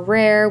is more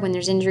rare when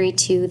there's injury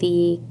to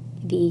the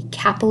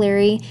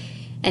capillary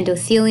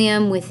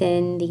endothelium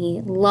within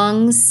the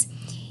lungs.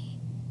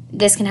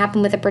 This can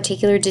happen with a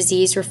particular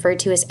disease referred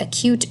to as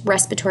acute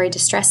respiratory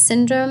distress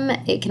syndrome.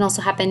 It can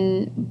also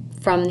happen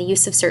from the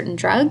use of certain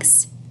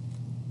drugs.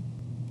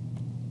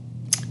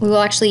 We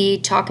will actually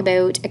talk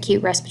about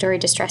acute respiratory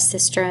distress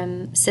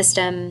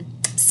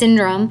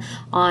syndrome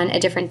on a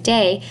different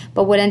day,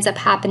 but what ends up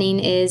happening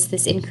is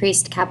this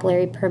increased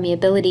capillary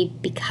permeability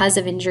because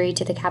of injury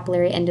to the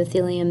capillary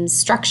endothelium's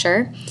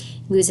structure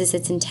loses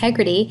its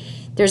integrity.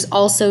 There's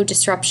also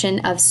disruption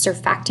of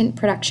surfactant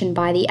production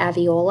by the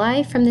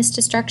alveoli from this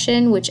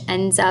destruction, which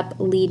ends up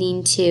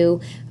leading to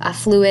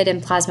fluid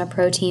and plasma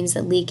proteins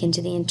that leak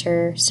into the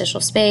interstitial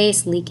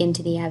space, leak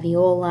into the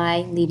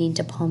alveoli, leading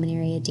to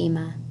pulmonary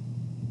edema.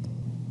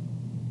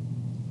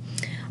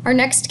 Our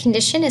next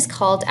condition is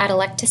called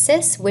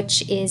atelectasis,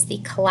 which is the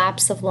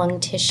collapse of lung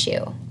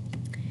tissue.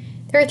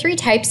 There are three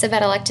types of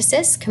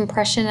atelectasis: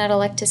 compression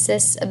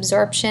atelectasis,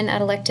 absorption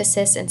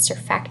atelectasis, and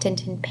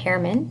surfactant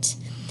impairment.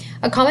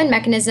 A common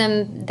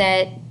mechanism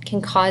that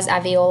can cause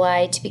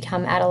alveoli to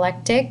become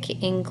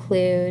atelectic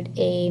include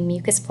a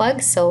mucus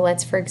plug. So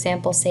let's, for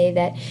example, say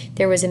that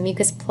there was a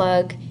mucus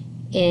plug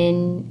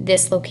in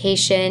this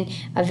location.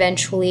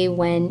 Eventually,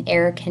 when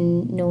air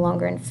can no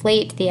longer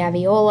inflate the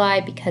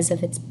alveoli because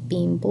of its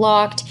being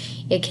blocked,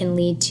 it can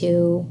lead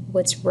to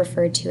what's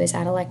referred to as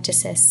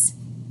atelectasis.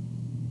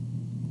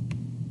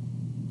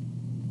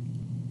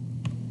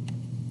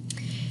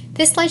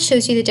 This slide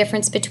shows you the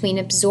difference between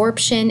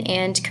absorption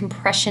and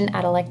compression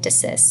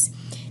atelectasis.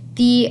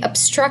 The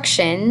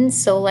obstruction,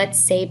 so let's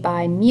say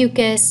by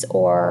mucus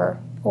or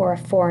a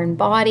foreign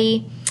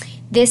body,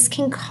 this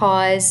can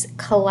cause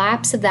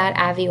collapse of that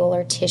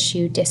alveolar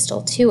tissue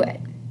distal to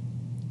it.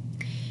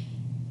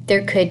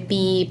 There could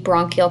be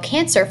bronchial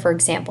cancer, for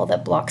example,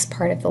 that blocks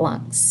part of the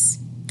lungs.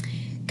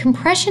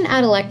 Compression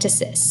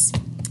atelectasis,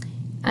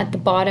 at the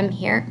bottom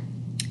here,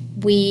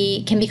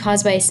 can be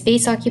caused by a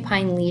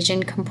space-occupying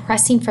lesion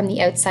compressing from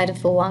the outside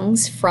of the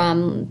lungs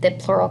from the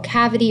pleural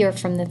cavity or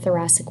from the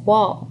thoracic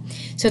wall.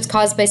 So it's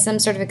caused by some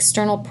sort of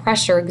external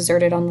pressure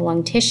exerted on the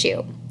lung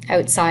tissue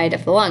outside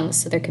of the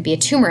lungs. So there could be a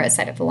tumor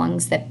outside of the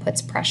lungs that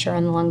puts pressure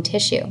on the lung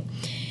tissue.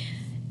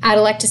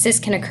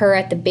 Atelectasis can occur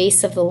at the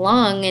base of the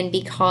lung and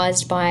be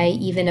caused by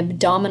even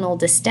abdominal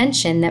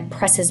distension that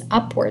presses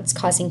upwards,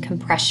 causing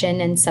compression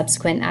and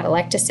subsequent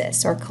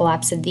atelectasis or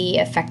collapse of the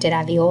affected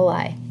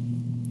alveoli.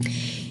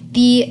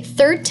 The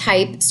third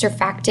type,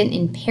 surfactant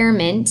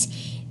impairment,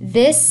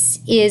 this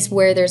is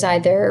where there's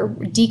either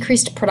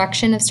decreased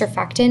production of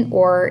surfactant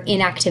or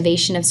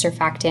inactivation of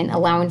surfactant,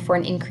 allowing for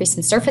an increase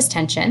in surface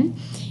tension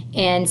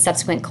and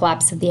subsequent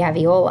collapse of the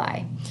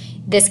alveoli.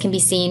 This can be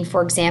seen,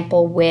 for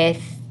example,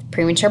 with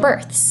premature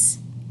births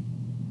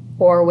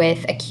or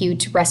with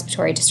acute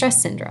respiratory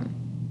distress syndrome.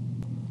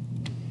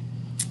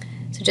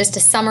 So just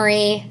a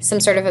summary, some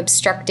sort of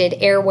obstructed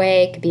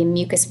airway, could be a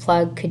mucus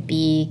plug, could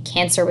be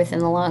cancer within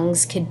the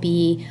lungs, could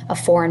be a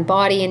foreign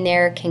body in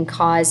there, can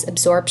cause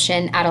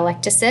absorption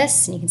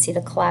atelectasis, and you can see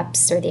the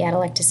collapse or the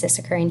atelectasis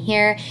occurring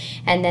here.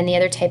 And then the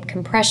other type,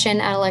 compression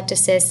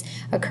atelectasis,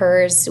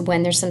 occurs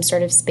when there's some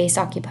sort of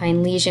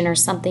space-occupying lesion or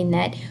something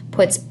that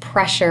puts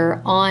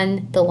pressure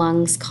on the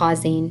lungs,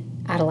 causing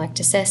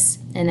atelectasis.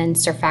 And then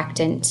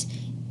surfactant,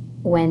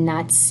 when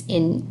that's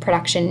in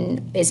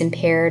production, is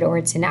impaired or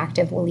it's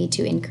inactive, will lead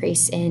to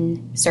increase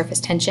in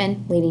surface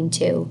tension, leading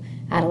to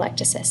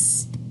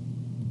atelectasis.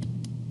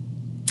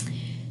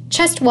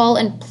 Chest wall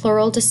and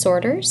pleural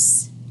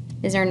disorders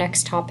is our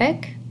next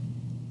topic.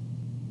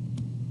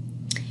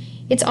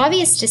 It's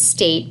obvious to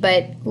state,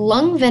 but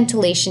lung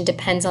ventilation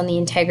depends on the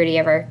integrity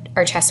of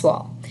our chest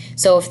wall.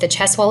 So if the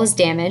chest wall is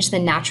damaged,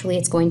 then naturally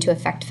it's going to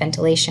affect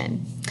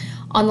ventilation.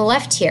 On the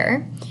left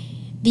here,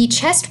 the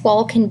chest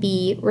wall can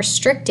be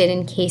restricted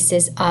in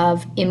cases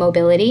of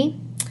immobility,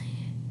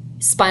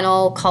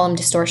 spinal column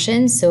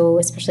distortion, so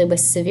especially with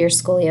severe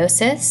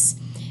scoliosis,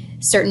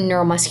 certain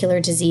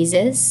neuromuscular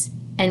diseases,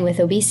 and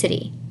with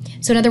obesity.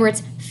 So in other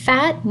words,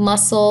 fat,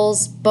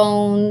 muscles,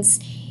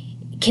 bones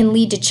can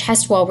lead to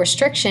chest wall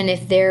restriction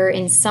if they're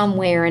in some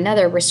way or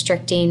another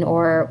restricting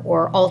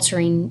or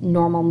altering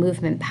normal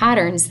movement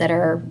patterns that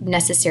are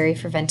necessary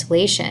for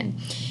ventilation.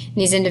 And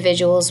these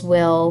individuals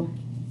will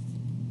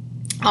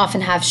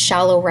often have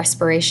shallow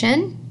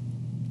respiration,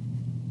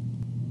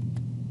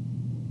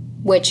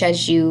 which,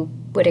 as you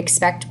would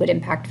expect, would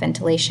impact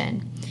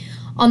ventilation.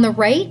 On the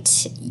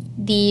right,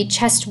 the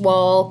chest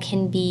wall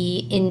can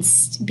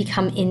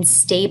become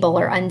unstable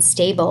or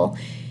unstable,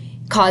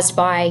 caused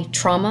by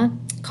trauma,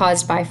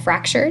 caused by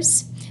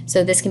fractures.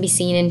 So this can be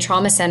seen in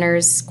trauma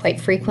centers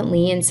quite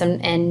frequently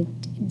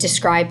and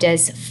described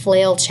as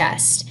flail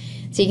chest.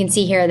 So you can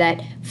see here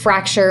that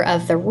fracture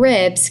of the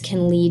ribs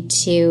can lead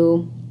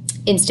to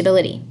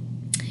instability,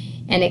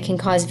 and it can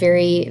cause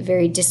very,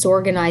 very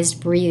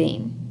disorganized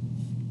breathing.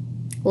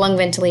 Lung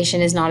ventilation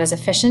is not as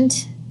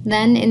efficient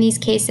then in these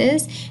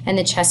cases, and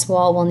the chest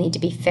wall will need to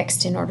be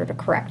fixed in order to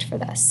correct for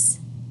this.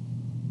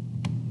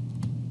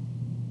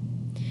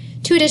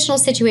 Two additional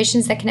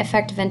situations that can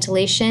affect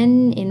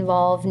ventilation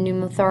involve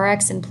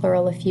pneumothorax and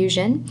pleural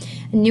effusion.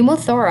 A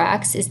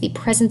pneumothorax is the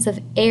presence of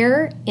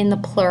air in the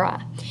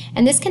pleura,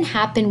 and this can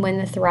happen when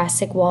the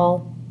thoracic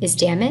wall is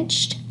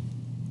damaged.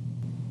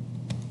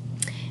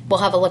 We'll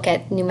have a look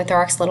at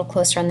pneumothorax a little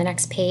closer on the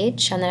next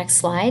page, on the next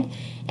slide.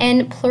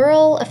 And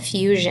pleural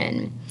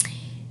effusion.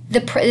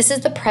 This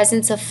is the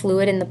presence of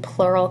fluid in the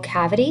pleural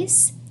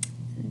cavities.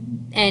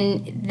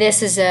 And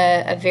this is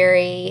a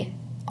very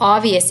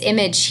obvious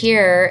image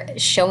here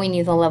showing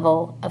you the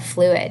level of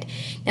fluid.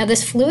 Now,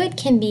 this fluid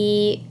can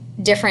be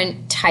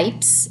different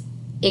types.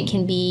 It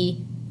can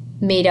be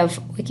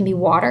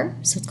water,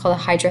 so it's called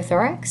a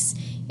hydrothorax.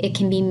 It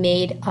can be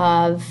made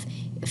of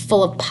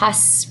full of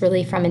pus,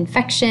 really from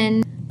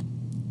infection,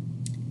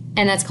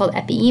 and that's called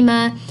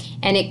epiema,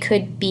 and it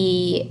could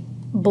be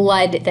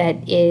blood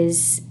that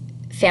is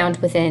found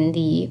within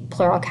the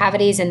pleural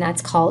cavities, and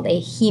that's called a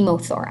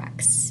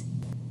hemothorax.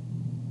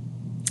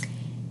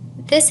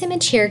 This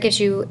image here gives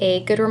you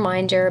a good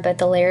reminder about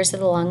the layers of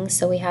the lungs.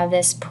 So we have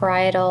this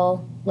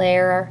parietal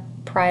layer,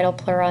 parietal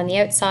pleura on the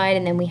outside,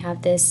 and then we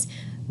have this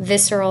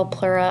visceral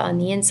pleura on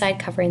the inside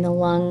covering the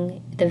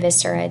lung, the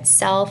viscera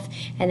itself,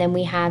 and then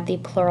we have the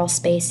pleural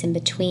space in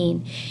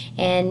between.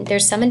 And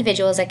there's some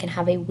individuals that can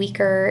have a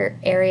weaker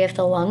area of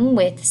the lung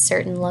with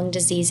certain lung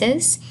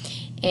diseases,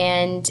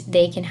 and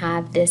they can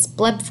have this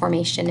bleb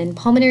formation. And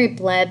pulmonary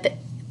bleb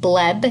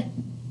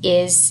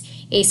is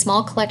a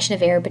small collection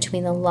of air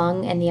between the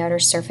lung and the outer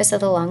surface of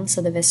the lung, so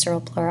the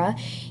visceral pleura,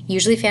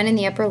 usually found in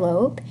the upper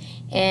lobe.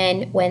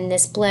 And when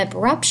this bleb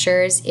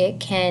ruptures, it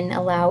can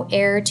allow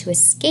air to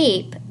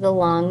escape the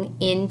lung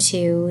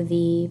into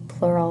the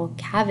pleural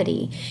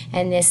cavity,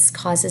 and this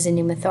causes a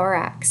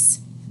pneumothorax.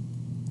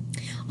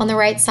 On the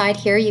right side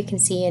here, you can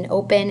see an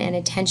open and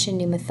a tension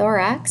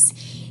pneumothorax.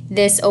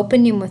 This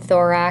open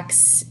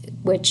pneumothorax,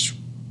 which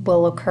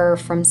will occur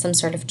from some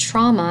sort of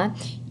trauma,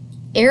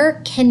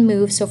 air can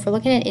move. So if we're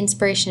looking at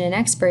inspiration and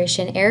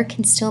expiration, air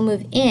can still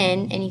move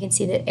in, and you can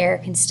see that air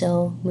can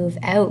still move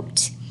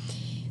out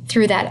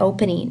through that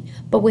opening.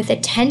 But with a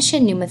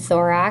tension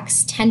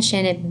pneumothorax,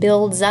 tension, it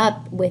builds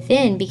up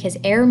within because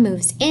air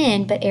moves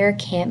in, but air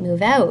can't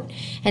move out.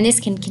 And this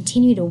can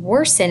continue to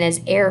worsen as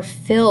air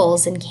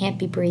fills and can't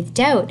be breathed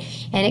out.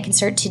 And it can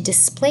start to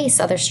displace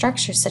other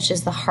structures such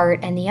as the heart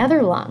and the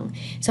other lung.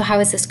 So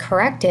how is this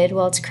corrected?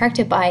 Well, it's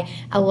corrected by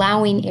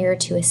allowing air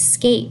to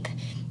escape.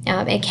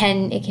 It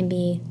can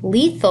be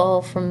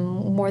lethal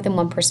from more than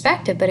one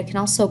perspective, but it can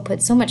also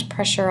put so much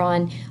pressure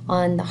on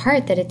the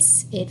heart that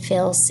it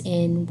fails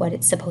in what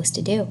it's supposed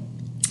to do.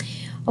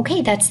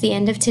 Okay, that's the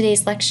end of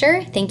today's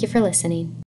lecture. Thank you for listening.